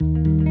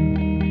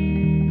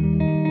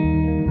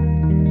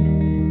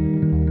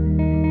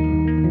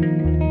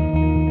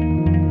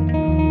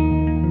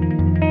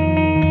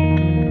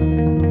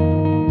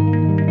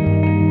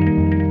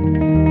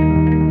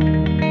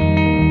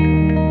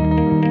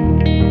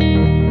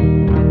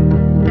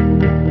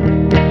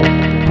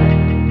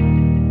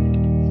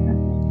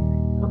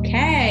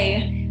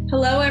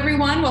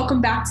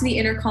welcome back to the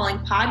Inner Calling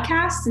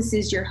podcast. This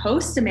is your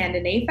host,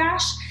 Amanda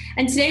Nafash,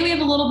 and today we have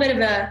a little bit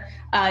of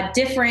a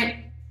different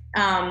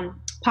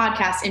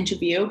podcast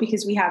interview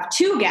because we have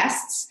two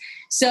guests.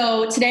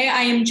 So today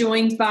I am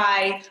joined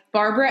by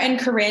Barbara and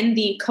Corinne,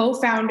 the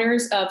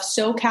co-founders of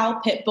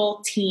Socal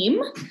Pitbull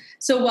TEAM.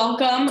 So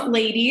welcome,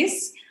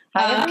 ladies.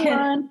 Hi,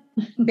 everyone.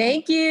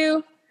 Thank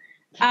you.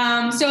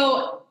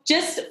 So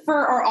just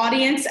for our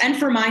audience and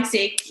for my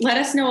sake, let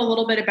us know a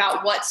little bit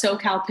about what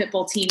Socal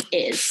Pitbull TEAM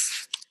is.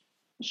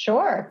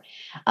 Sure.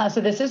 So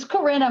this is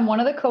Corinne. I'm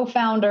one of the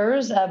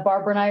co-founders.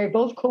 Barbara and I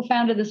both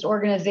co-founded this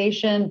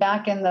organization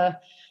back in the,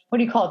 what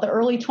do you call it, the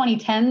early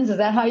 2010s? Is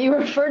that how you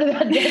refer to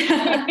that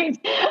decade?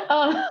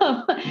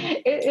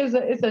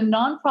 It's a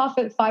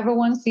nonprofit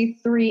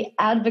 501c3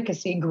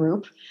 advocacy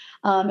group.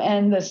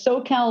 And the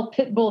Socal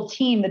Pitbull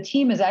TEAM, the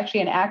team is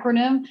actually an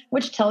acronym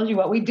which tells you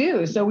what we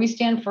do. So we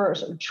stand for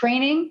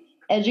training,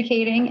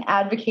 educating,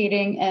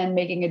 advocating, and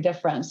making a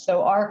difference.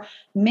 So our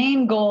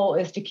main goal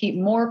is to keep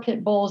more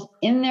pit bulls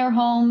in their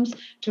homes,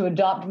 to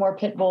adopt more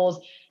pit bulls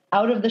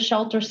out of the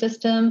shelter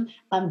system,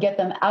 get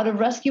them out of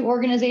rescue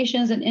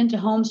organizations and into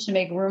homes to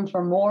make room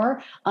for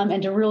more,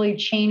 and to really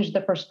change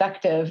the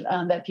perspective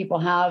that people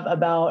have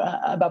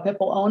about pit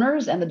bull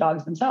owners and the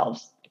dogs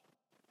themselves.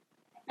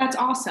 That's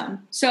awesome.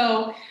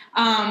 So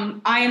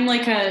I'm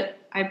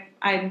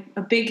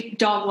a big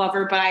dog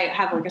lover, but I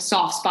have like a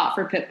soft spot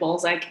for pit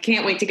bulls. I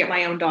can't wait to get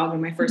my own dog,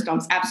 and my first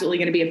dog's absolutely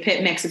going to be a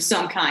pit mix of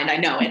some kind. I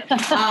know it.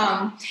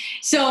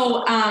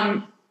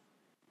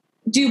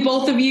 Do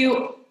both of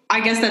you, I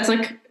guess that's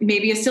like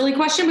maybe a silly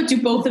question, but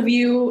do both of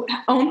you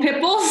own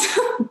pit bulls?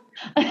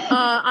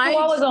 I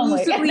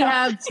exclusively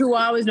have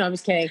Chihuahuas. No, I'm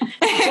just kidding. Well,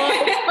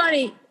 it's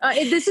funny.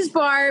 This is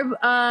Barb.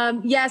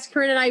 Yes,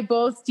 Corinne and I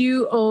both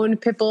do own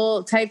pit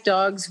bull type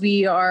dogs.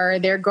 We are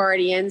their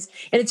guardians.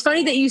 And it's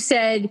funny that you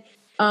said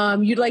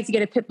you'd like to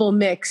get a pit bull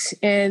mix.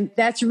 And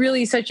that's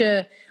really such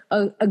a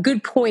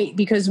good point,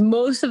 because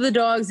most of the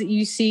dogs that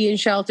you see in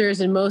shelters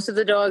and most of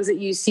the dogs that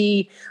you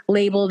see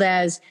labeled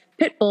as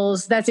pit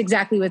bulls, that's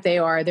exactly what they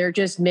are. They're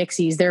just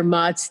mixies. They're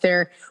mutts.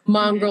 They're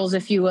mongrels,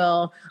 if you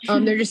will.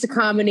 They're just a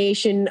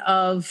combination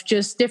of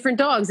just different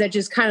dogs that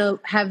just kind of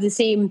have the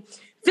same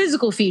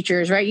physical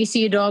features, right? You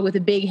see a dog with a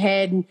big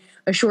head and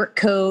a short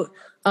coat,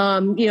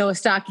 a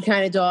stocky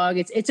kind of dog.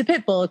 It's a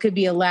pit bull. It could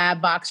be a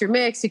lab boxer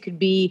mix. It could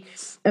be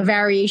a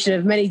variation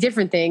of many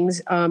different things,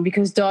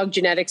 because dog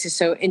genetics is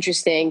so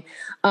interesting,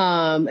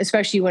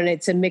 especially when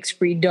it's a mixed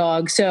breed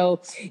dog. So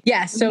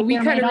yes, so we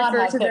kind of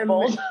refer to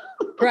them.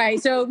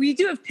 Right. So we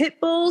do have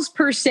pit bulls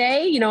per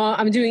se,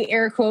 I'm doing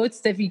air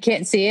quotes if you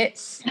can't see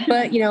it,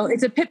 but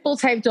it's a pit bull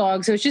type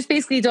dog. So it's just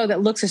basically a dog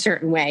that looks a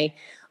certain way.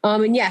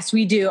 And yes,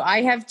 we do.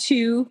 I have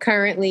two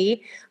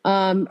currently,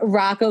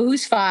 Rocco,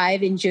 who's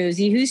 5, and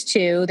Josie, who's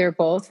 2. They're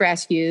both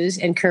rescues.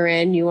 And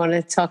Corinne, you want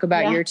to talk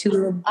about your 2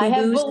 little boo-boos? I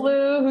have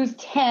Baloo, who's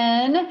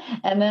 10,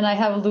 and then I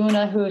have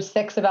Luna, who's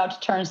 6, about to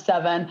turn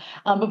 7.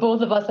 But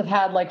both of us have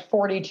had like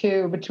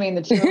 42 between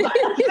the two of us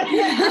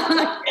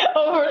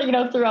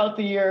over, throughout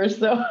the years.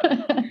 So,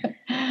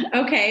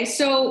 okay.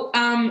 So,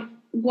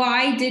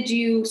 why did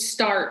you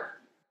start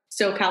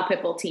Socal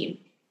Pitbull TEAM?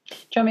 Do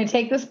you want me to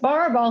take this,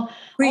 Barb? I'll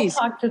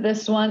talk to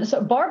this one.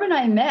 So Barb and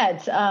I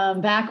met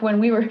back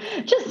when we were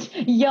just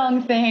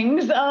young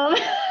things.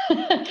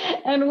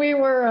 And we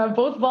were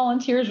both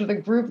volunteers with a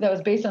group that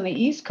was based on the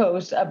East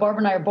Coast. Barb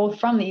and I are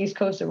both from the East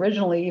Coast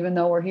originally, even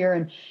though we're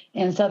here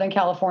in Southern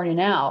California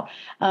now.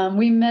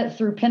 We met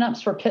through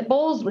Pinups for Pit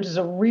Bulls, which is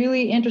a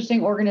really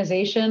interesting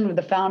organization with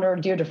the founder,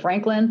 Deirdre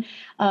Franklin,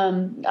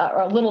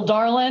 our little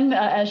darling,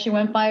 as she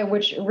went by,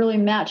 which really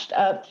matched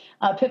up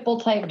pit bull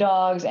type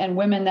dogs and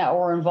women that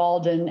were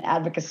involved in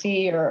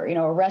advocacy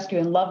or, rescue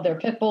and loved their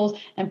pit bulls,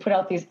 and put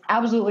out these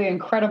absolutely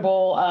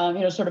incredible,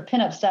 sort of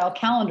pinup style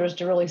calendars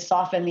to really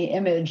soften the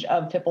image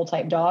of pit bull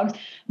type dogs.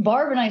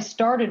 Barb and I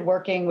started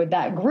working with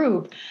that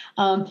group.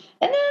 And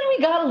then we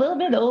got a little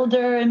bit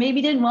older and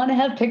maybe didn't want to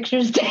have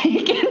pictures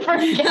taken for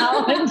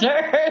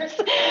calendars.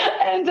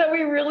 And so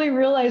we really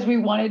realized we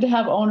wanted to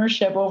have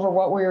ownership over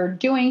what we were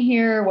doing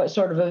here, what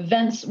sort of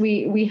events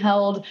we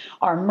held,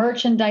 our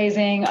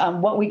merchandising,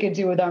 what we could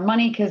do with our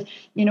money. Because,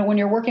 when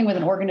you're working with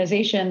an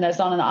organization that's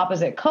on an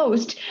opposite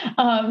coast,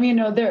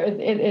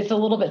 it's a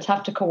little bit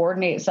tough to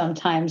coordinate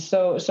sometimes.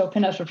 So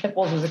Pinups for Pit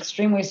Bulls was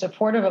extremely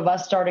supportive of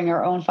us starting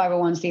our own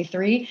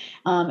 501c3.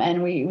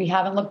 And we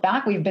haven't looked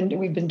back. We've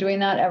been doing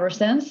that ever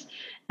since,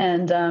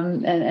 and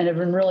have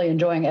been really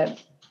enjoying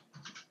it.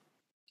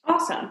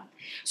 Awesome.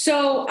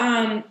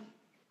 So,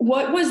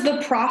 what was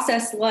the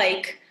process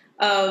like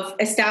of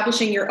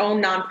establishing your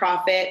own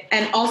nonprofit?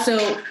 And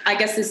also, I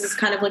guess this is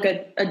kind of like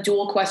a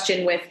dual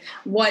question with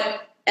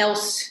what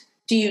else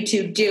do you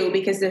two do?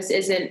 Because this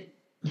isn't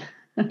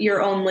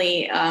your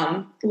only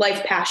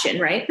life passion,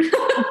 right?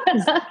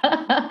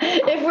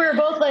 If we're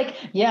both like,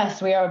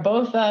 yes, we are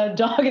both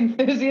dog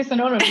enthusiasts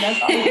and owners, and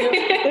that's all we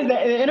do.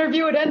 The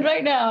interview would end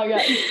right now.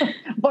 Yeah.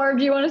 Barb,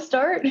 do you want to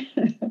start?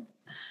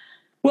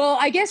 Well,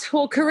 I guess,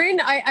 Corinne,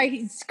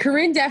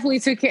 Corinne definitely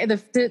took care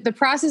of the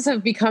process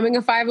of becoming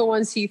a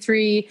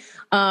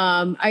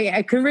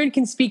 501c3. Corinne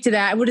can speak to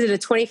that. What is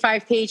it, a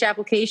 25-page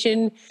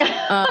application?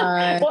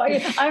 Well,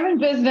 I'm in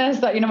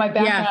business, my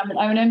background,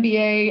 I'm an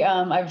MBA.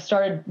 I've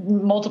started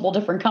multiple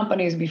different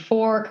companies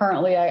before.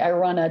 Currently, I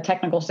run a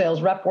technical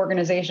sales rep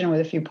organization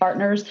with a few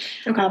partners.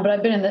 Okay. But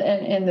I've been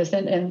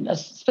in a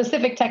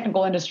specific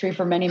technical industry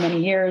for many,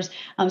 many years.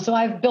 So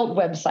I've built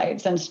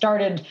websites and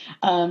started,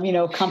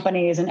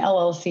 companies and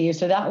LLCs.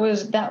 So that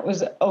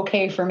was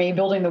okay for me.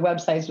 Building the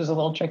websites was a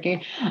little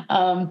tricky.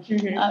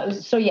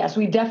 So yes,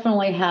 we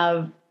definitely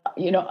have,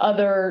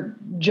 other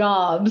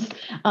jobs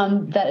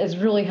that is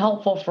really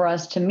helpful for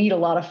us to meet a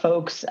lot of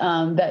folks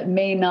that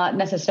may not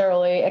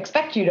necessarily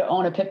expect you to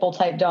own a pit bull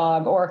type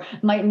dog, or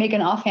might make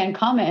an offhand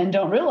comment and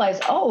don't realize,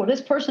 oh, this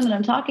person that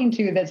I'm talking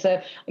to that's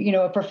a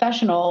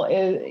professional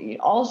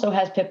also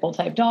has pit bull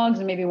type dogs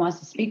and maybe wants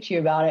to speak to you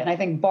about it. And I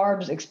think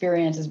Barb's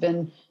experience has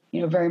been,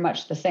 very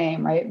much the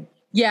same, right?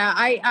 Yeah,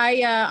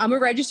 I'm a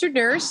registered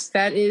nurse.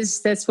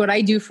 That's what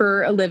I do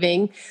for a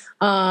living.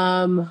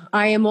 I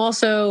am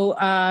also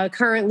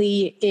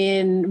currently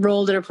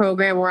enrolled in a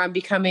program where I'm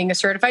becoming a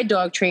certified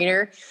dog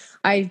trainer.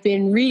 I've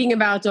been reading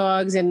about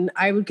dogs, and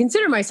I would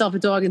consider myself a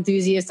dog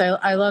enthusiast.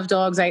 I love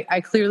dogs.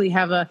 I clearly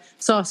have a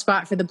soft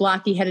spot for the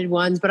blocky-headed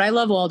ones, but I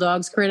love all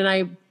dogs. Corinne and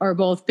I are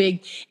both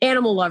big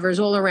animal lovers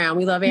all around.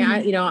 We love,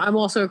 I'm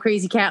also a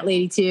crazy cat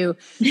lady too.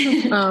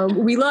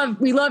 We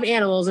love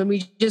animals, and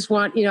we just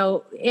want,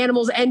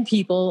 animals and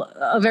people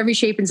of every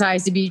shape and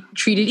size to be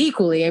treated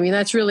equally. I mean,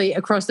 that's really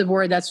across the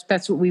board.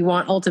 That's what we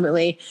want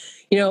ultimately,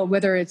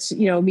 whether it's,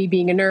 me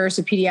being a nurse,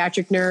 a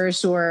pediatric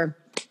nurse, or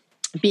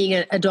being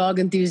a dog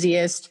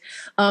enthusiast,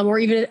 or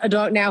even a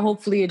dog, now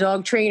hopefully a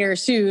dog trainer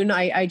soon.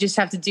 I just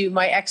have to do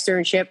my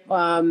externship.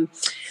 And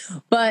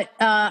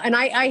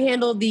I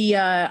handle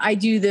I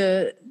do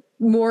the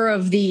more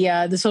of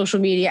the social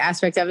media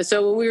aspect of it.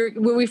 So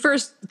when we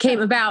first came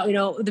about,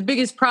 the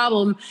biggest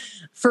problem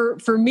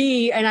for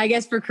me, and I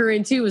guess for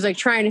Corinne too, was like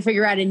trying to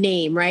figure out a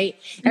name, right?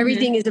 Mm-hmm.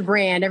 Everything is a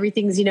brand.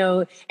 Everything's,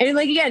 and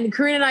like, again,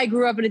 Corinne and I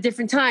grew up in a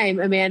different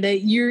time, Amanda.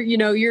 You're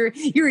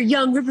a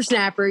young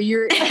whippersnapper.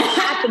 You're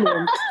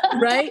happening,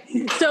 right?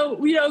 So,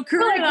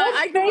 Corinne and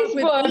I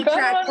grew up with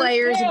 8-track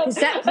players and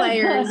cassette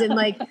players, and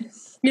like,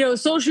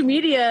 social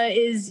media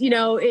is,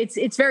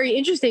 it's very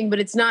interesting, but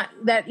it's not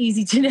that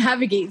easy to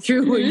navigate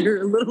through when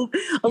you're a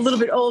little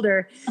bit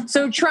older.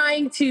 So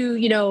trying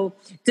to,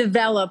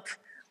 develop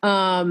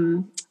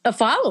a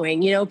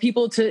following,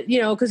 people to,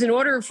 because in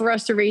order for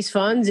us to raise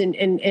funds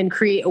and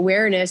create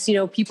awareness,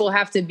 people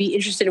have to be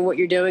interested in what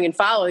you're doing and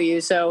follow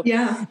you. So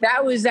yeah,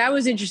 that was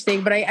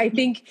interesting. But I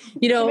think,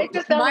 it makes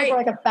it sound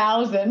like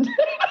 1,000.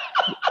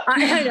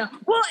 I know.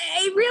 Well,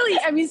 it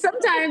really,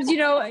 sometimes,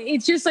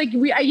 it's just like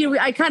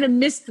I kind of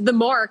missed the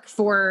mark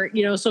for,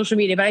 social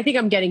media, but I think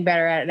I'm getting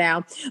better at it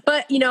now.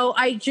 But,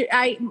 I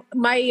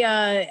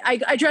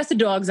dress the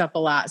dogs up a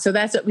lot. So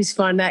that's always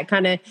fun. That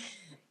kind of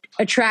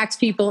attracts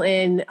people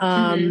in.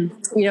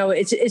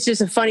 It's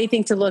just a funny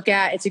thing to look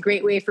at. It's a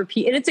great way for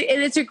people, and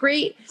it's a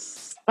great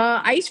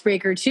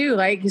icebreaker too,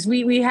 like, because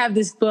we have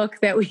this book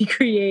that we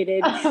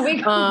created,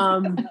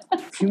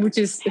 which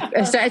is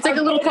it's like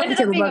a little coffee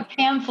table book. A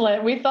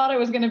pamphlet. We thought it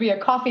was going to be a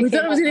coffee. We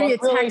thought it was going to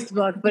be a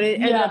textbook, but it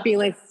ended up being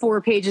like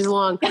 4 pages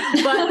long. But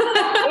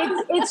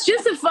it's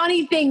just a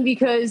funny thing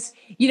because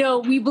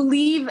we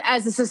believe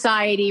as a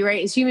society,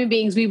 right? As human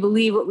beings, we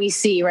believe what we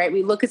see, right?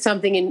 We look at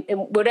something and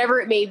whatever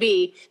it may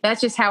be,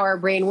 that's just how our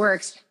brain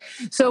works.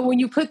 So when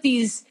you put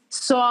these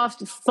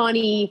soft,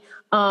 funny,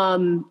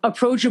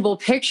 approachable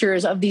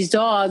pictures of these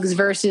dogs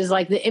versus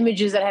like the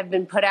images that have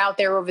been put out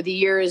there over the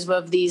years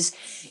of these,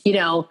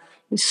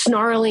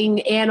 snarling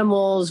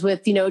animals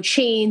with,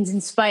 chains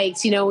and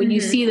spikes, when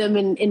you see them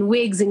in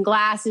wigs and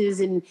glasses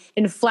and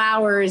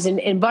flowers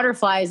and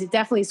butterflies, it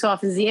definitely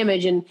softens the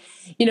image. And,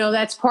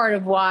 that's part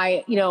of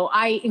why,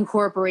 I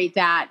incorporate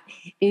that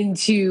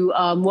into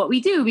what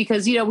we do,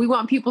 because, we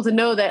want people to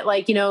know that,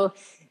 like,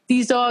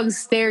 these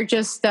dogs, they're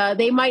just,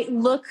 they might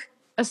look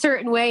a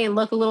certain way and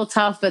look a little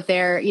tough, but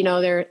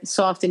they're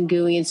soft and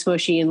gooey and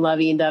smushy and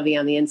lovey and dovey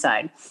on the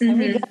inside. And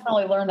we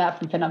definitely learned that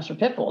from Pinups for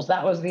Pit Bulls.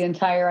 That was the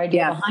entire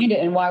idea behind it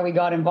and why we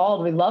got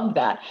involved. We loved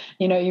that.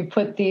 You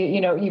put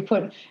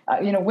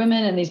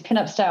women in these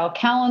pinup style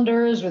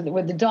calendars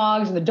with the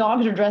dogs, and the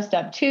dogs are dressed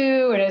up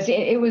too. And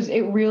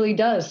it really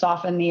does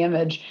soften the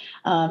image.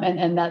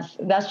 And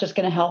that's just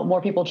going to help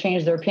more people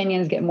change their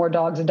opinions, get more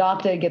dogs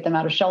adopted, get them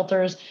out of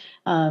shelters.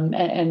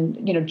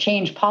 And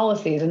change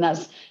policies. And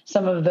that's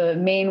some of the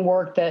main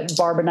work that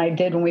Barb and I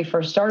did when we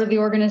first started the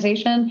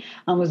organization,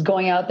 was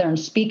going out there and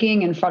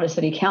speaking in front of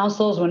city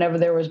councils whenever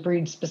there was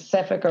breed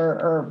specific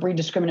or breed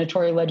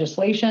discriminatory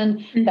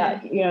legislation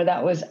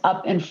that was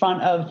up in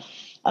front of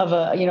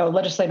a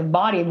legislative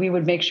body. We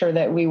would make sure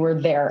that we were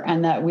there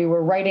and that we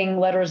were writing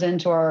letters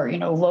into our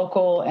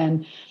local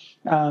and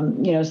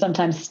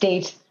sometimes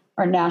state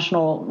or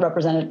national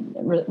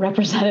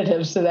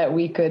representatives so that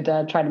we could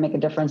try to make a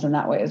difference in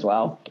that way as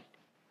well.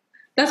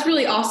 That's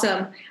really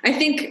awesome. I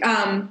think,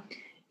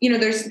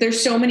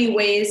 there's so many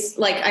ways,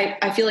 like,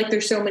 I feel like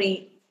there's so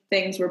many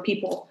things where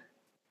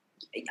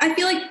I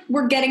feel like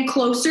we're getting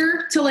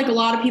closer to like a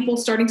lot of people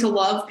starting to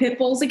love pit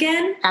bulls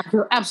again.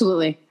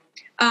 Absolutely.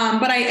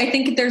 But I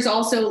think there's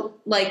also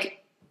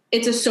like,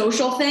 it's a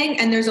social thing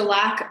and there's a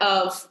lack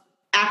of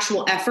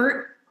actual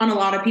effort on a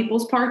lot of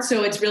people's parts.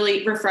 So it's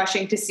really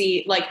refreshing to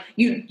see like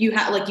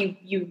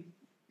you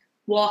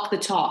walk the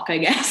talk, I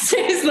guess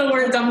is the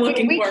words I'm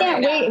looking for. We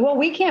can't wait. Well,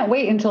 we can't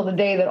wait until the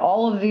day that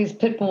all of these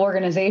pit bull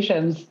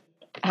organizations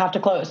have to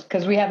close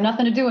because we have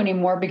nothing to do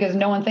anymore because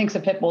no one thinks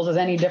of pit bulls as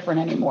any different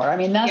anymore. I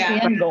mean, that's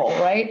the end goal,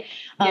 right?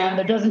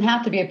 There doesn't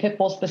have to be a pit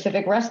bull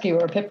specific rescue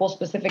or a pit bull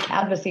specific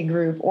advocacy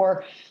group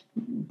or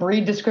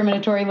breed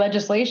discriminatory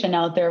legislation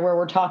out there where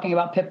we're talking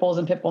about pit bulls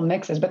and pit bull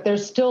mixes, but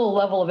there's still a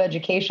level of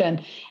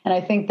education. And I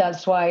think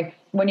that's why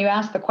when you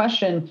ask the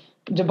question,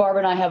 do Barb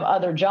and I have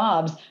other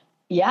jobs?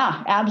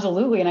 Yeah,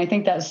 absolutely. And I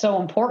think that's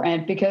so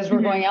important because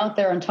we're going out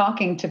there and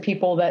talking to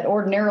people that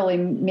ordinarily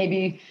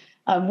maybe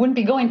wouldn't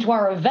be going to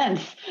our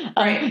events.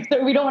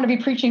 So we don't want to be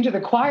preaching to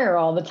the choir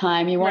all the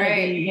time. You want to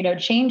be,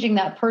 changing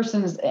that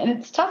person's, and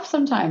it's tough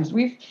sometimes.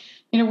 We've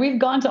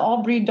gone to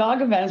all breed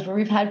dog events where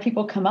we've had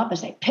people come up and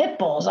say, pit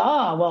bulls,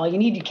 well, you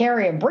need to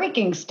carry a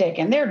breaking stick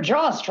and their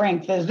jaw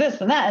strength is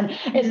this and that.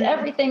 And it's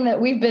everything that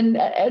we've been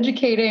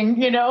educating,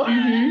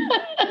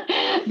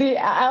 the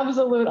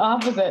absolute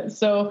opposite.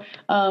 So,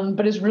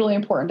 but it's really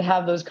important to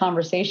have those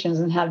conversations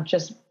and have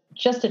just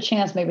a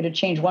chance maybe to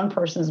change one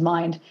person's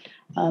mind.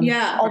 All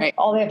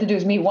they have to do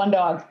is meet one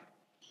dog.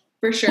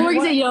 For sure.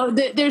 Well,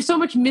 there's so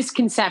much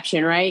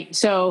misconception, right?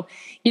 So,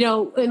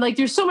 and like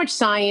there's so much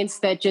science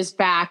that just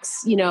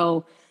backs,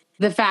 the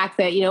fact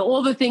that, you know,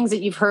 all the things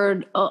that you've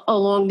heard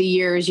along the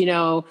years, you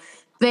know,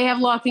 they have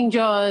locking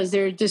jaws,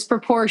 they're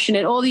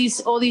disproportionate, all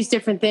these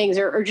different things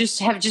are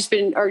just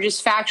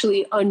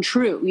factually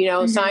untrue. You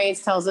know,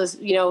 science tells us,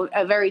 you know,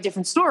 a very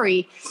different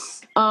story.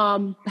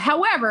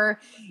 However,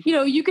 you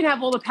know, you can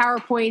have all the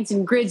PowerPoints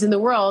and grids in the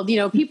world, you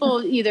know,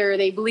 people either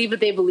they believe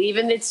what they believe,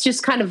 and it's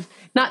just kind of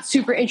not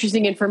super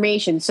interesting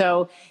information.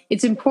 So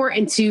it's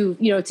important to,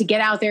 you know, to get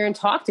out there and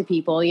talk to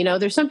people. You know,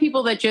 there's some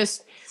people that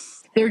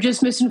they're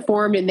just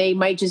misinformed and they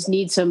might just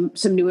need some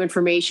new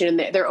information,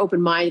 and they're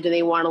open-minded and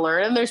they want to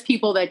learn. And there's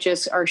people that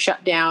just are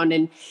shut down,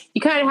 and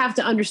you kind of have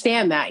to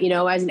understand that, you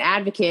know, as an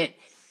advocate.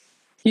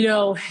 You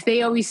know,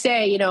 they always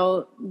say, you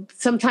know,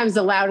 sometimes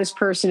the loudest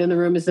person in the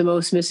room is the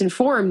most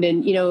misinformed.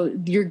 And, you know,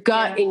 your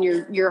gut and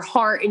your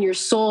heart and your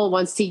soul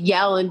wants to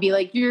yell and be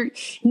like, you're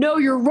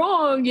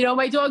wrong. You know,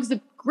 my dog's the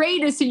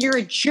greatest and you're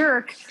a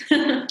jerk,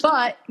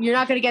 but you're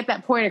not going to get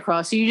that point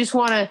across. So you just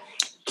want to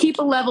keep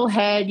a level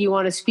head. You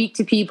want to speak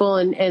to people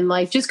and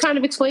like, just kind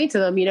of explain to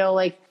them, you know,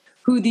 like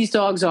who these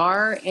dogs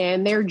are,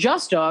 and they're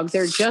just dogs.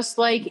 They're just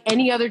like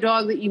any other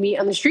dog that you meet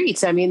on the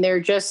streets. I mean,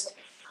 they're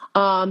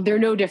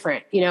no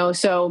different, you know?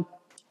 So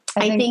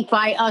I think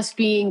by us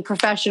being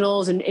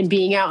professionals and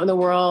being out in the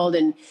world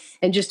and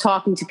just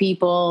talking to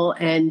people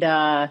and,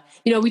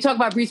 you know, we talk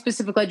about breed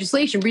specific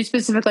legislation. Breed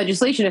specific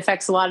legislation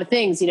affects a lot of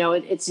things. You know,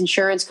 it's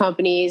insurance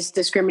companies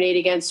discriminate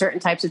against certain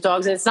types of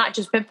dogs, and it's not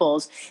just pit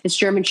bulls. It's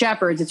German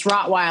Shepherds, it's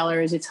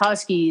Rottweilers, it's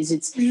Huskies,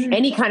 it's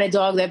any kind of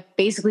dog that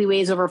basically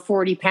weighs over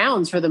 40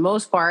 pounds for the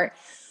most part.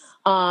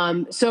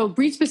 So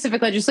breed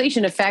specific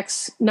legislation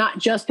affects not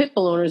just pit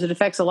bull owners, it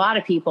affects a lot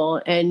of people.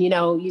 And, you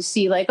know, you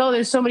see like, oh,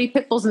 there's so many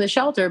pit bulls in the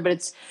shelter, but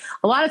it's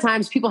a lot of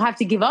times people have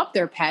to give up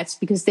their pets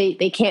because they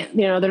can't,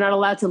 you know, they're not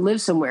allowed to live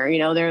somewhere, you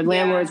know, their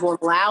landlords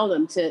won't allow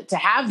them to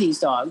have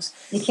these dogs.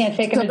 You can't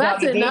take them to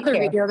that's another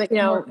video that, you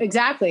know,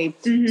 exactly.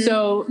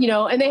 So, you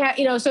know, and they have,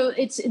 you know, so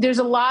there's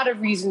a lot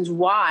of reasons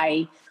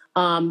why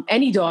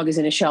any dog is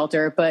in a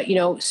shelter, but, you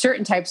know,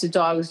 certain types of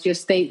dogs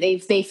just, they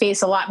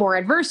face a lot more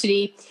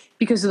adversity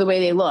because of the way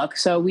they look.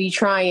 So we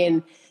try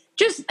and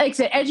just, like I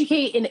said,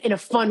 educate in a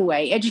fun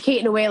way, educate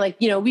in a way like,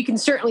 you know, we can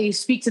certainly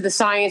speak to the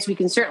science. We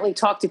can certainly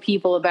talk to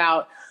people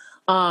about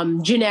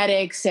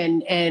genetics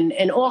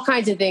and all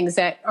kinds of things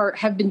that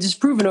have been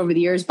disproven over the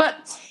years,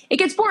 but it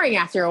gets boring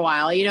after a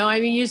while. You know, I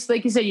mean, you just,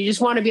 like you said, you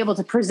just want to be able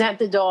to present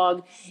the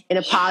dog in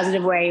a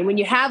positive way. And when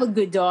you have a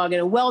good dog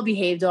and a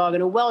well-behaved dog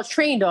and a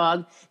well-trained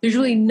dog, there's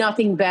really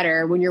nothing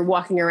better when you're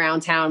walking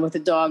around town with a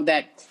dog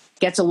that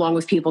gets along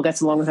with people, gets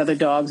along with other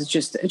dogs. It's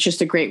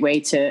just a great way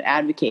to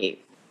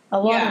advococate. A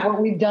lot of what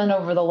we've done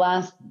over the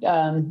last,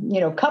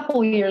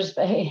 couple of years,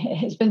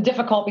 it's been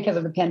difficult because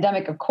of the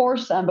pandemic, of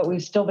course, but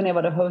we've still been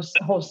able to host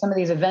some of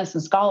these events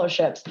and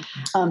scholarships,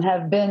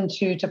 have been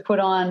to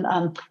put on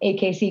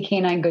AKC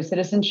Canine Good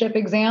Citizenship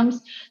exams.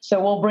 So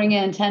we'll bring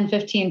in 10,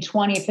 15,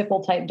 20 pit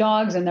bull type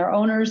dogs and their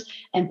owners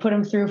and put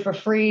them through for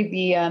free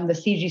the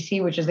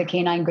CGC, which is the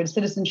Canine Good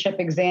Citizenship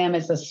exam.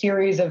 It's a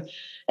series of,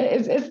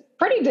 it's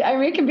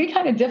it can be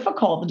kind of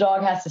difficult. The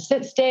dog has to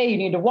sit, stay. You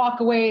need to walk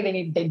away.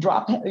 They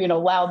drop,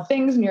 loud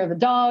things near the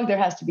dog. There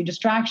has to be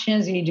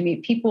distractions. You need to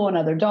meet people and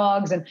other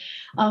dogs. And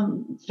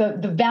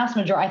the vast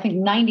majority, I think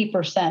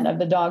 90% of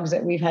the dogs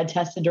that we've had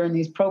tested during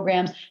these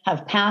programs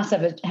have passed,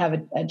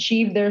 have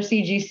achieved their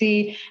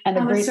CGC. And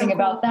the great thing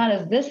about that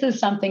is this is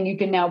something you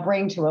can now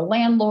bring to a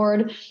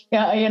landlord.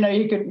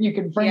 You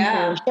could bring to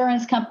your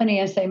insurance company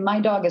and say, my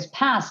dog has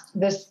passed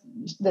this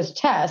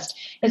test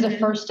is a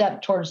first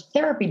step towards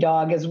therapy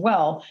dog as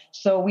well.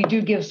 So we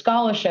do give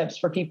scholarships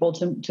for people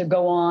to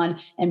go on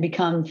and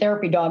become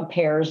therapy dog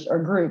pairs or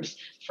groups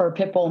for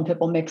pit bull and pit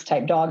bull mix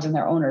type dogs and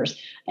their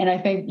owners. And I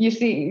think you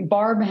see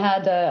Barb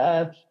had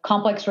a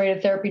complex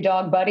rated therapy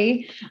dog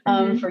buddy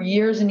for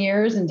years and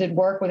years and did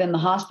work within the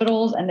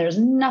hospitals. And there's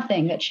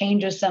nothing that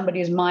changes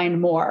somebody's mind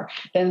more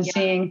than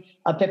seeing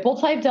a pit bull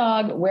type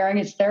dog wearing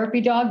its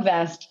therapy dog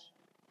vest.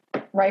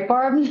 Right,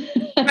 Barb?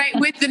 Right,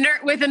 with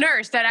the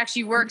nurse that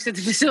actually works at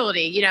the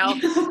facility,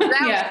 That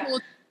was cool.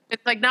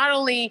 It's like not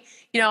only,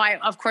 I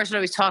of course would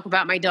always talk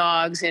about my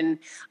dogs and,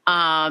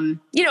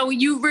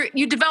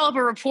 you develop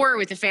a rapport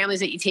with the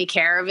families that you take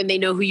care of and they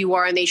know who you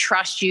are and they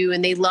trust you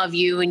and they love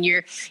you and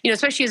you're,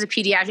 especially as a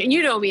pediatrician. And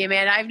you know me,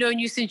 Amanda, I've known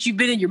you since you've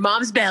been in your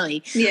mom's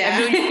belly. Yeah.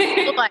 I've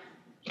known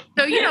you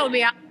so you know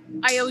me,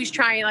 I always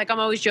try, I'm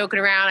always joking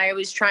around. I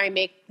always try and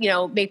make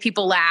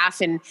people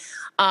laugh. And,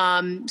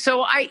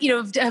 so I,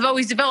 have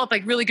always developed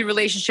really good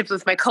relationships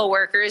with my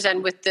coworkers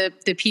and with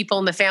the people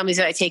and the families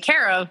that I take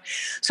care of.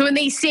 So when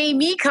they see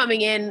me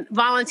coming in,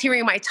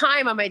 volunteering my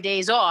time on my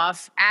days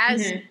off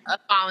as a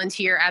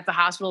volunteer at the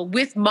hospital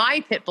with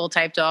my pit bull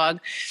type dog,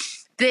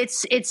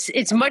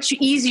 it's much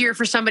easier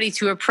for somebody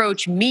to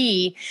approach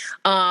me,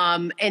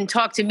 and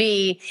talk to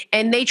me,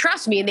 and they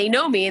trust me and they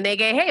know me and they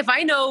go, hey, if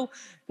I know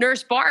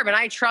Nurse Barb and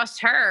I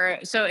trust her,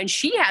 and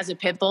she has a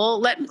pit bull,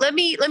 let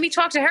me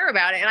talk to her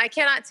about it. And I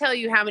cannot tell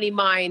you how many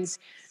minds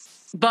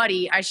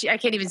Buddy, I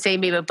can't even say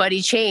me, but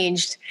Buddy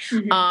changed,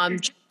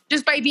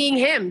 just by being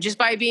him, just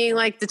by being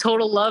the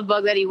total love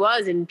bug that he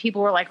was. And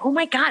people were like, oh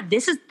my God,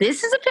 this is a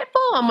pit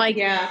bull. I'm like,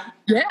 yeah,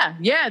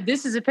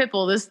 this is a pit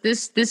bull.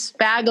 This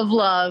bag of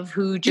love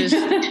who just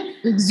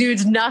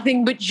exudes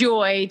nothing but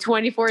joy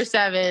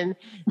 24/7.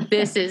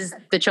 This is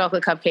the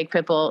chocolate cupcake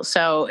pit bull.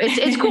 So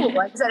it's cool.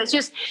 Like I said, it's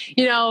just,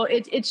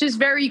 it's just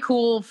very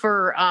cool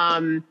for,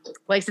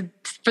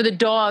 for the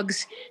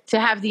dogs to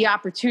have the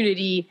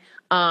opportunity,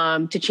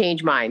 to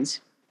change minds.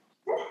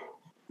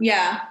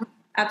 Yeah.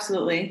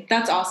 Absolutely.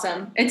 That's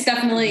awesome. It's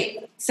definitely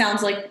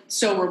sounds like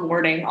so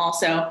rewarding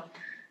also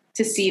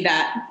to see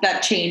that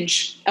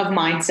change of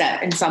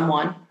mindset in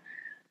someone.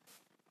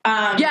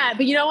 Yeah,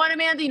 but you know what,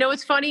 Amanda?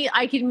 It's funny?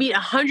 I can meet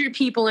 100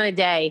 people in a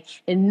day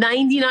and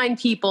 99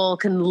 people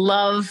can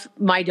love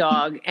my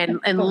dog and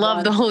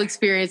love the whole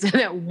experience. And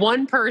that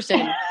one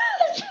person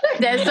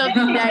does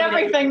something negative.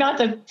 Everything not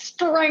to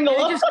strangle.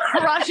 It just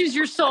crushes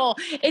your soul.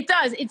 It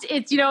does.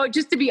 It's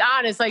just to be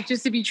honest,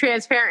 just to be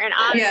transparent and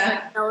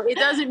honest, it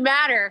doesn't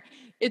matter.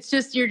 It's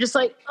just, you're just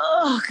like,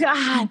 oh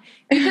God,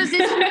 because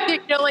it's,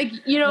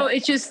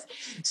 it's just,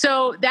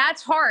 so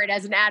that's hard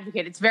as an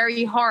advocate. It's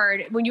very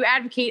hard when you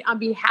advocate on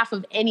behalf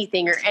of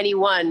anything or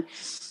anyone,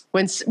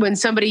 when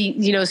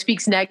somebody,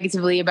 speaks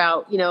negatively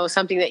about,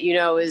 something that,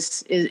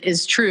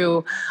 is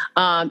true.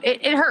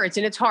 It hurts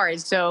and it's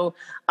hard. So,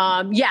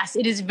 yes,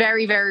 it is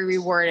very, very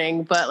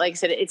rewarding, but like I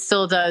said, it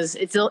still does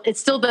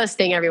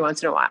sting every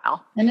once in a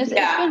while. And it's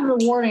been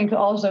rewarding to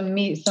also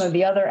meet some of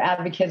the other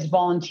advocates,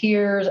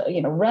 volunteers,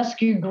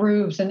 rescue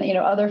groups, and,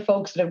 other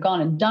folks that have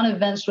gone and done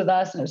events with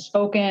us and have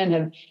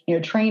spoken,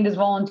 have, trained as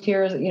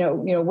volunteers,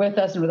 with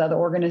us and with other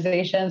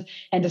organizations,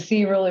 and to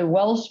see really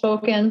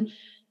well-spoken,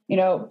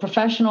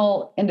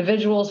 professional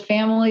individuals,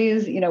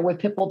 families, with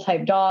pit bull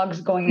type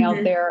dogs going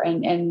out there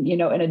and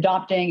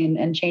adopting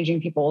and changing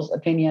people's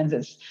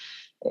opinions.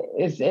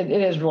 It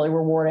is really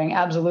rewarding.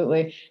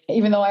 Absolutely.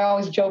 Even though I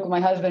always joke with my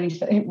husband,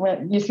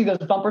 when you see those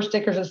bumper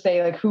stickers that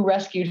say who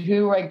rescued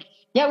who,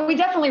 yeah, we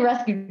definitely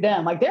rescued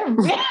them. They're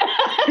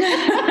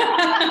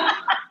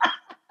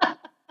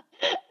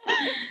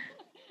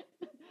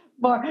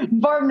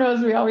Barb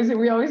knows we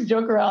always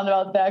joke around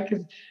about that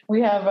because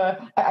we have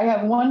I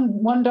have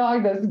one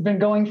dog that's been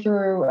going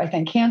through, I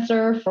think,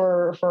 cancer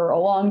for a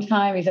long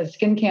time. He's had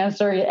skin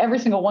cancer. Every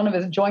single one of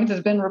his joints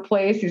has been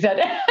replaced. He's like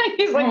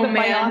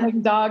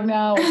bionic dog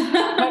now.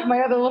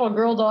 my other little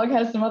girl dog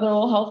has some other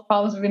little health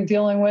problems we've been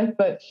dealing with,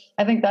 but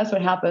I think that's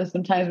what happens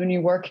sometimes when you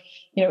work,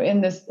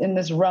 in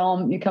this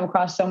realm. You come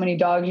across so many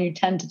dogs, you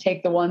tend to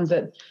take the ones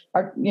that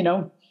are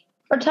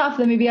tough,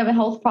 that maybe have a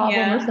health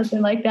problem or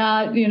something like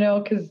that,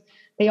 because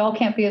they all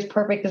can't be as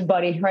perfect as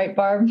Buddy, right,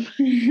 Barb?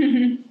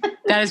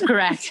 That is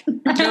correct.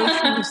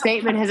 Josie's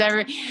statement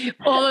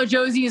although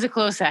Josie is a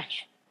close second.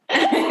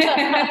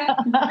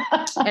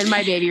 And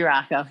my baby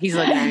Rocco, he's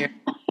looking at me.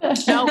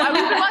 No, I've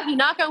been lucky,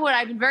 knock on wood.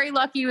 I've been very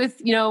lucky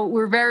with,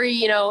 we're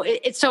very,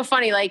 it's so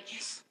funny.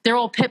 they're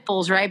all pit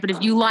bulls, right? But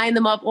if you line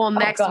them up all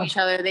next to each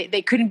other,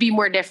 they couldn't be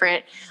more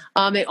different.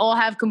 They all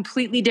have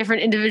completely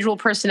different individual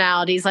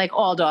personalities, like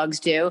all dogs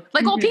do,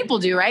 like all people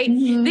do, right?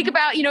 Think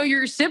about,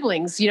 your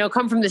siblings,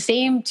 come from the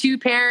same two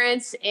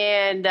parents,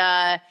 and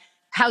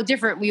how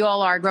different we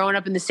all are growing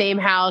up in the same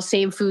house,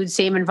 same food,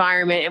 same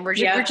environment. And we're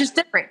just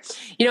different,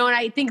 and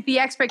I think the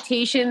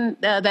expectation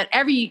that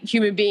every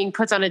human being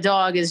puts on a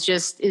dog is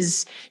just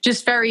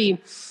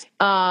very,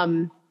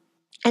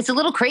 it's a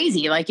little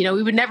crazy. Like,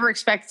 we would never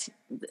expect,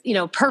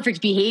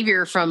 perfect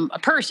behavior from a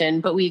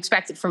person, but we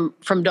expect it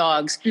from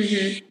dogs.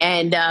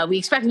 And we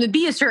expect them to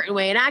be a certain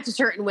way and act a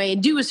certain way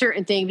and do a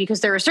certain thing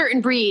because they're a certain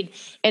breed.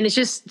 And it's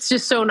just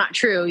so not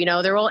true.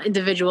 They're all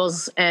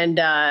individuals, and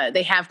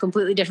they have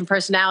completely different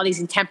personalities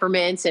and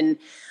temperaments. And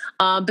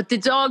but the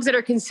dogs that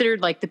are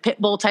considered like the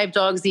pit bull type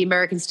dogs, the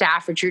American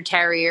Staffordshire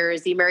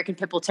Terriers, the American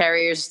Pit Bull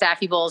Terriers,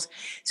 Staffy Bulls,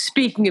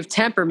 speaking of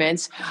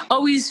temperaments,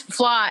 always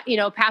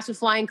pass with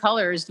flying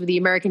colors with the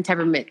American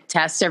temperament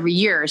tests every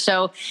year.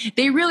 So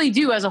they really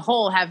do, as a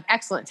whole, have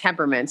excellent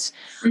temperaments.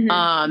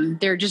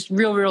 They're just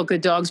real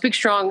good dogs, big,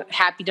 strong,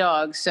 happy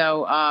dogs.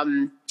 So,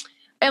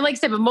 and like I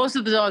said, but most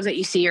of the dogs that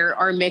you see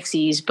are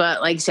mixies.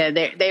 But like I said,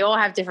 they all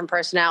have different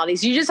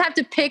personalities. You just have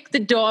to pick the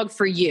dog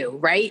for you,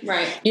 right?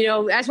 Right.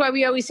 That's why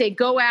we always say,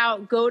 go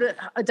out, go to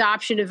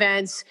adoption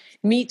events,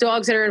 meet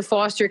dogs that are in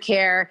foster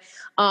care,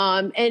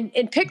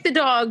 and pick the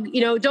dog.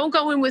 Don't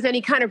go in with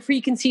any kind of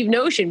preconceived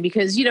notion,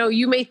 because,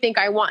 you may think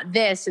I want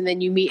this, and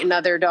then you meet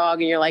another dog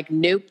and you're like,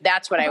 nope,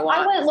 that's what I want.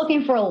 I went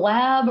looking for a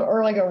lab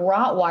or like a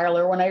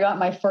Rottweiler when I got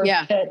my first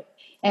pit.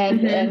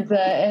 And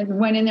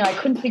went in there. I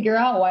couldn't figure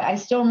out why. I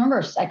still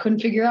remember I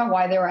couldn't figure out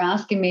why they were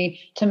asking me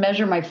to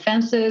measure my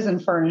fences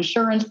and for an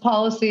insurance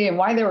policy, and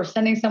why they were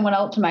sending someone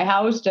out to my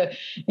house to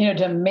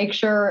make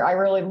sure I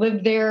really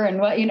lived there. And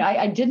what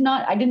I didn't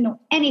know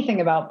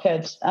anything about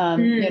pits.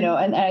 And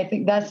I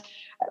think that's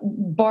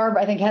Barb.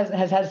 I think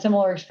has had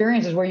similar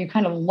experiences where you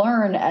kind of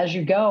learn as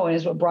you go, and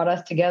is what brought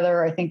us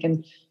together, I think,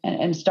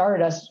 and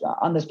started us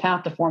on this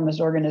path to form this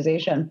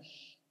organization.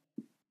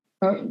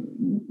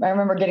 I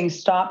remember getting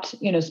stopped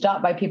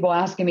by people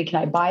asking me,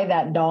 can I buy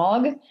that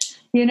dog,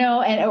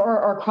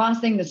 or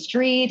crossing the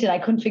street. And I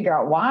couldn't figure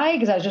out why,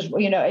 because I was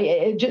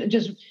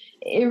just,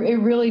 it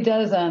really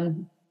does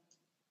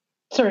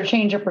sort of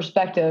change your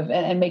perspective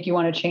and make you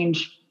want to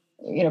change,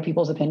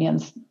 people's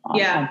opinions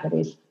on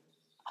cities.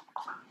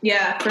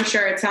 Yeah, for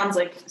sure. It sounds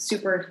like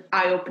super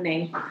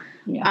eye-opening.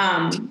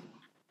 Yeah.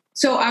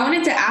 So I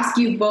wanted to ask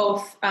you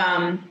both,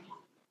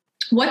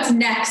 what's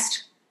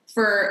next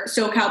for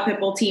Socal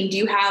Pitbull Team? Do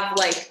you have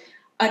like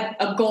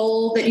a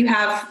goal that you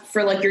have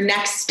for like your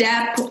next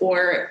step,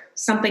 or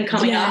something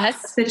coming up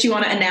that you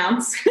want to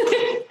announce?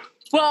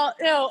 Well,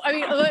 no, I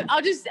mean,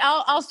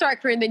 I'll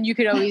start, Corinne, then you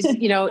could always,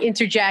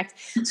 interject.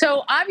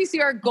 So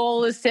obviously our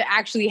goal is to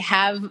actually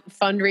have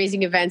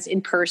fundraising events in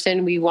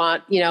person. We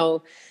want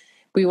the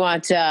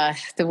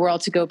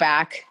world to go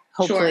back,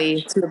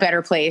 hopefully, to a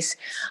better place.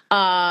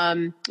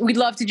 We'd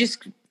love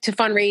to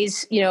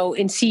fundraise,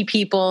 and see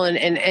people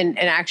and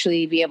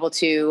actually be able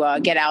to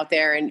get out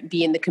there and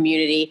be in the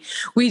community.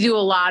 We do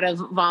a lot of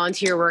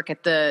volunteer work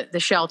at the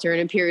shelter in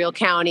Imperial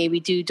County. We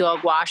do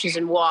dog washes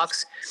and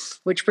walks,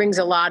 which brings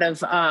a lot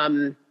of,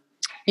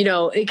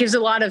 it gives a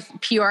lot of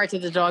PR to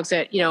the dogs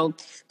that,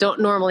 don't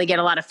normally get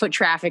a lot of foot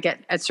traffic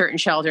at certain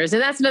shelters.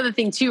 And that's another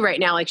thing too right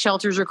now, like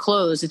shelters are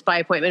closed. It's by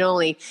appointment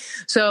only.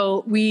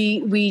 So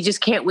we just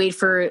can't wait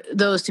for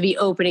those to be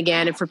open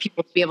again, and for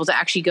people to be able to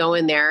actually go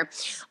in there,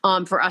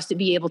 for us to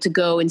be able to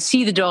go and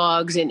see the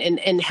dogs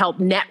and help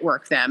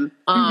network them.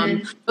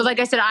 But like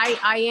I said,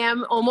 I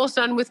am almost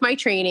done with my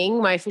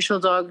training, my official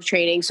dog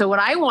training. So what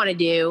I want to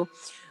do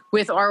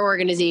with our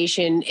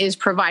organization is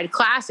provide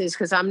classes,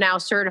 because I'm now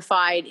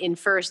certified in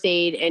first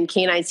aid and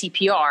canine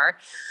CPR.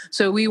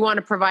 So we want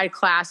to provide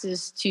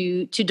classes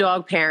to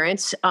dog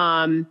parents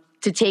to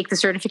take the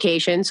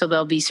certification. So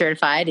they'll be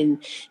certified in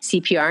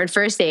CPR and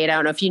first aid. I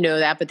don't know if you know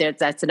that, but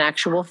that's an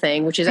actual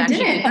thing, which is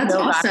actually that's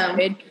awesome.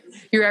 If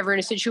you're ever in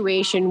a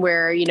situation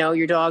where,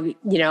 your dog,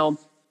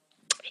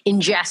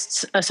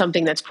 ingests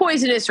something that's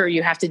poisonous, or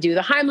you have to do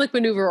the Heimlich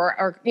maneuver,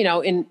 or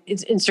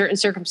in certain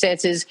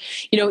circumstances,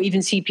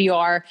 even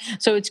CPR.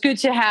 So it's good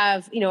to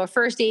have, a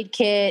first aid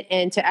kit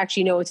and to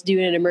actually know what to do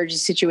in an emergency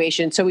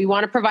situation. So we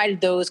want to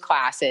provide those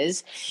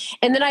classes.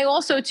 And then I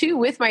also too,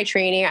 with my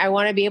training, I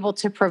want to be able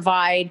to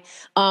provide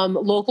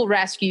local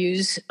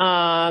rescues,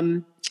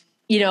 and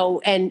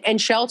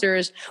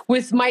shelters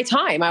with my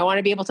time. I want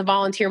to be able to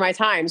volunteer my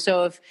time.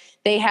 So if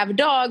they have a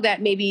dog that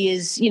maybe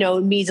is,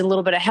 needs a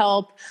little bit of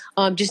help,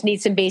 just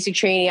needs some basic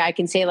training, I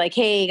can say like,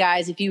 hey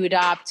guys, if you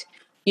adopt,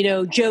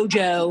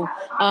 Jojo,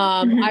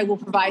 I will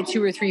provide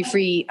 2 or 3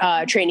 free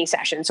training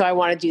sessions. So I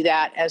want to do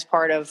that as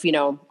part of,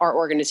 our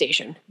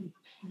organization.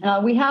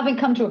 We haven't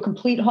come to a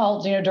complete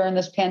halt, during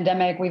this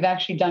pandemic. We've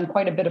actually done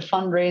quite a bit of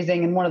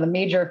fundraising, and one of the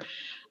major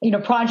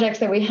projects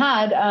that we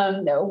had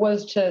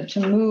was to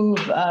move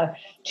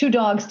 2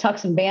 dogs,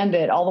 Tux and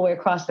Bandit, all the way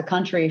across the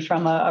country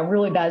from a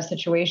really bad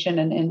situation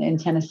in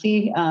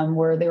Tennessee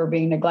where they were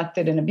being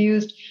neglected and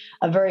abused.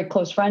 A very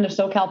close friend of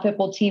Socal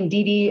Pitbull TEAM,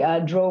 Dee Dee,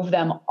 drove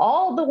them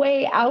all the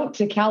way out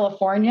to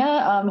California,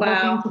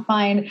 hoping to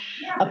find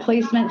a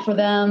placement for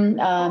them,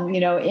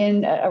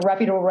 in a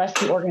reputable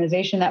rescue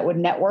organization that would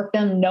network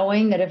them,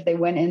 knowing that if they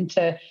went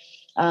into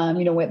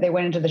they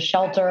went into the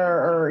shelter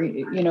or,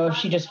 if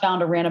she just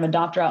found a random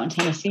adopter out in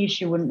Tennessee,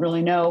 she wouldn't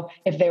really know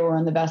if they were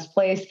in the best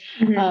place.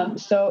 Mm-hmm.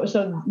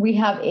 So we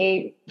have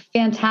a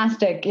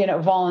fantastic,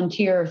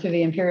 volunteer through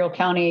the Imperial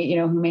County,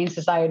 Humane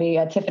Society,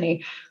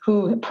 Tiffany,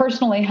 who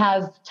personally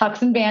has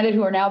Tux and Bandit,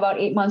 who are now about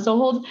 8 months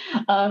old.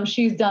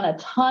 She's done a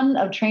ton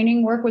of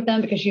training work with them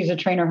because she's a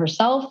trainer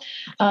herself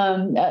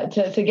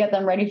to get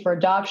them ready for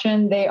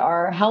adoption. They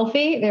are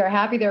healthy. They are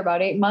happy. They're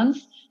about 8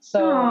 months.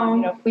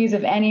 So, please,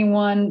 if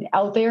anyone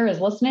out there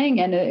is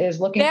listening and is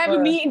looking, they have a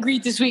meet and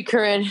greet this week,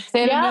 Corinne.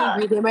 They have a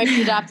meet and greet. They might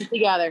be adopted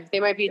together.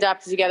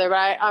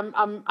 But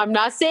I'm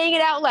not saying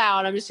it out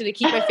loud. I'm just going to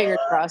keep my fingers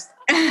crossed.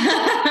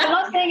 I'm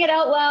not saying it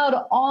out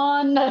loud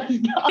on a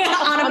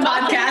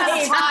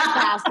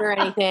podcast or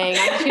anything.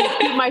 I'm just going to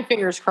keep my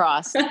fingers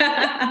crossed.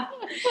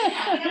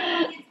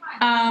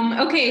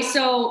 Okay,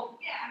 so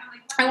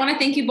I want to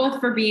thank you both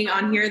for being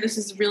on here. This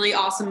is really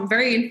awesome,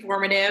 very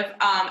informative.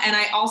 And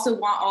I also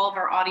want all of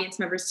our audience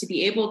members to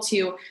be able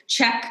to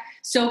check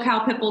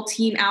Socal Pitbull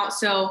TEAM out.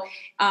 So,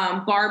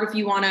 Barb, if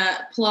you want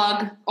to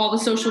plug all the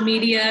social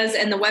medias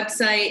and the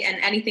website and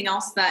anything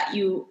else that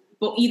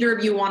either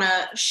of you want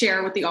to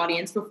share with the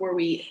audience before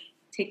we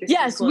take this.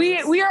 Yes,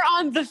 we are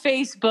on the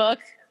Facebook.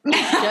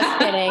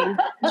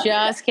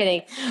 Just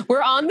kidding.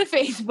 We're on the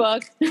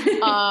Facebook.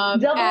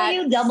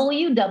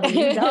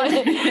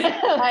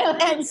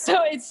 And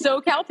so it's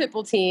Socal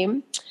Pitbull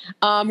TEAM.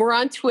 We're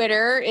on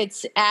Twitter.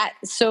 It's at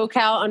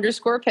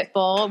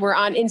Socal_Pitbull. We're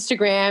on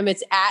Instagram.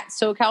 It's at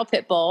Socal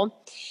Pitbull.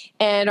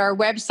 And our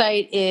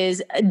website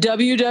is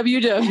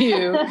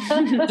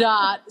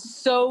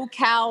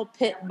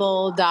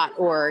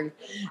www.socalpitbull.org.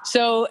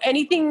 So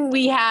anything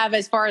we have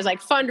as far as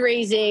like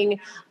fundraising,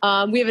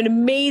 we have an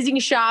amazing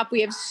shop. We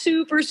have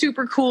super,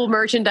 super cool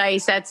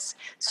merchandise that's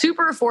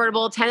super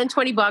affordable, $10 and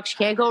 $20. You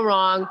can't go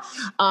wrong.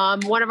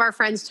 One of our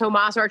friends,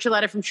 Tomas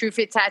Archuleta from True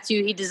Fit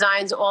Tattoo, he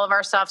designs all of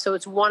our stuff. So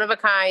it's one of a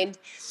kind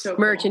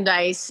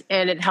merchandise,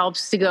 and it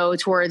helps to go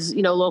towards,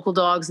 local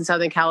dogs in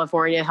Southern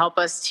California, help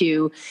us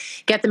to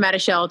get them out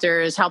of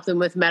shelters, help them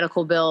with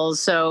medical bills.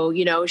 So,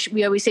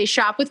 we always say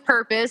shop with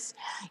purpose,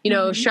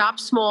 shop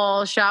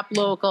small, shop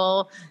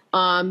local,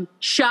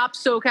 shop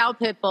Socal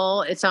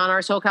Pitbull. It's on our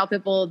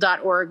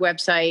socalpitbull.org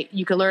website.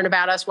 You can learn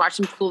about us, watch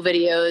some cool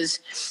videos.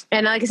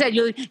 And like I said,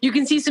 you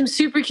can see some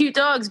super cute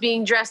dogs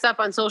being dressed up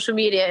on social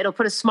media. It'll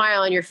put a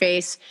smile on your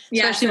face.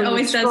 Yes, it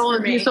always does for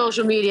me. Through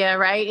social media,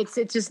 right? It's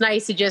just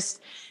nice to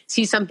just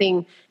see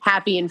something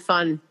happy and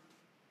fun.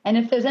 And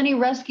if there's any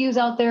rescues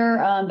out there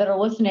that are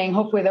listening,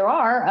 hopefully there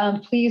are,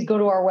 please go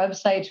to our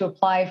website to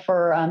apply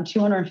for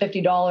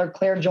 $250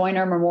 Claire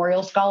Joyner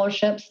Memorial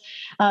Scholarships.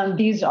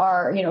 These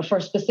are, for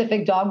a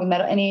specific dog with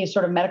any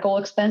sort of medical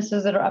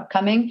expenses that are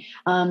upcoming.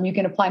 You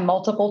can apply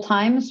multiple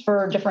times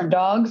for different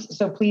dogs.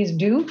 So please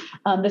do.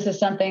 This is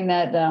something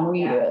that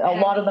a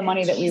lot of the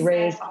money that we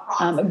raise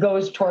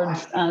goes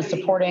towards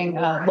supporting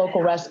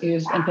local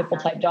rescues and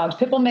Pitbull type dogs.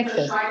 Pitbull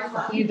mixes.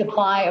 Please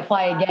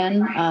apply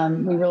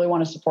again. We really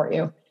want to support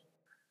you.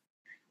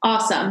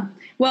 Awesome.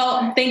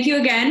 Well, thank you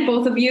again,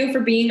 both of you,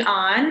 for being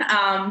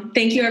on.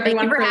 Thank you,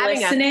 everyone, for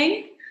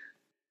listening.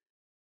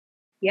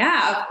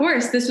 Yeah, of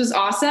course. This was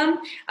awesome.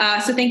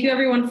 So thank you,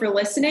 everyone, for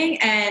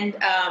listening. And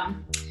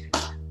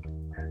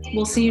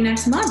we'll see you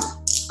next month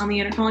on the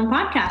Inner Calling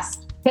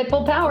Podcast.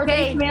 Pitbull Power.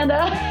 Okay. Thanks,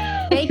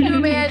 Amanda. Thank you,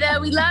 Amanda.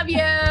 We love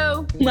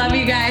you. Love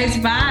you guys.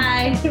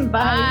 Bye.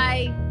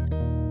 Bye.